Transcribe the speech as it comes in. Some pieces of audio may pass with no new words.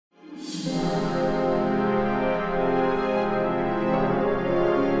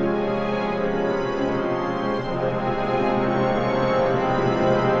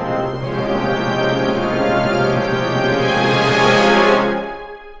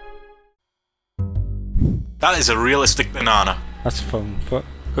That is a realistic banana. That's fun. But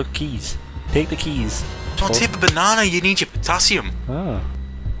good keys. Take the keys. Don't take the banana, you need your potassium. Ah.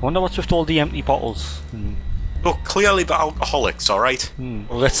 I wonder what's with all the empty bottles. Look, clearly the alcoholics, alright? Well,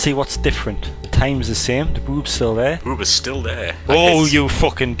 let's see what's different. The time's the same, the boob's still there. Boob is still there. Oh, you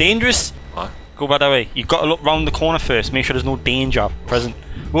fucking dangerous! What? Go by that way. You've got to look round the corner first, make sure there's no danger present.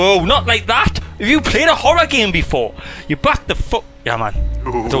 Whoa, not like that! Have you played a horror game before? You back the fuck. Yeah, man.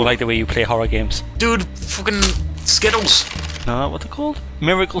 Ooh. I don't like the way you play horror games. Dude, fucking Skittles. No, what they called?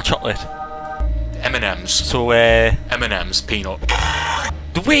 Miracle chocolate. M&M's. So, M&M's, peanut.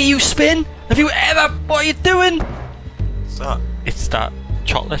 the way you spin? Have you ever? What are you doing? What's that? It's that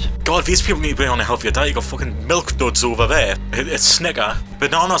chocolate. God, these people need to be on a healthier diet. You got fucking milk duds over there. It's Snicker.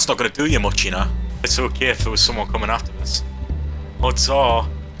 Banana's not gonna do you much, you know. It's okay if there was someone coming after us. Odds are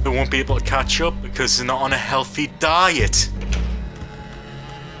they won't be able to catch up because they're not on a healthy diet.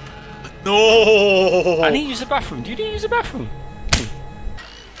 No. I need to use the bathroom. Do you need to use the bathroom?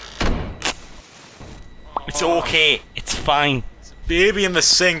 It's okay. It's fine. It's a baby in the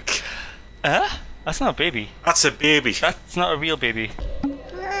sink. That's not a baby. That's a baby. That's not a real baby.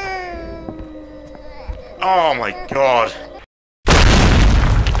 Oh my god.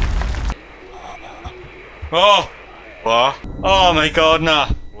 Oh! What? Oh my god, nah.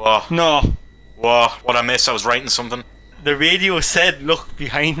 What? No. What? What I missed? I was writing something. The radio said, look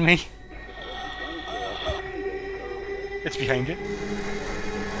behind me. It's behind you.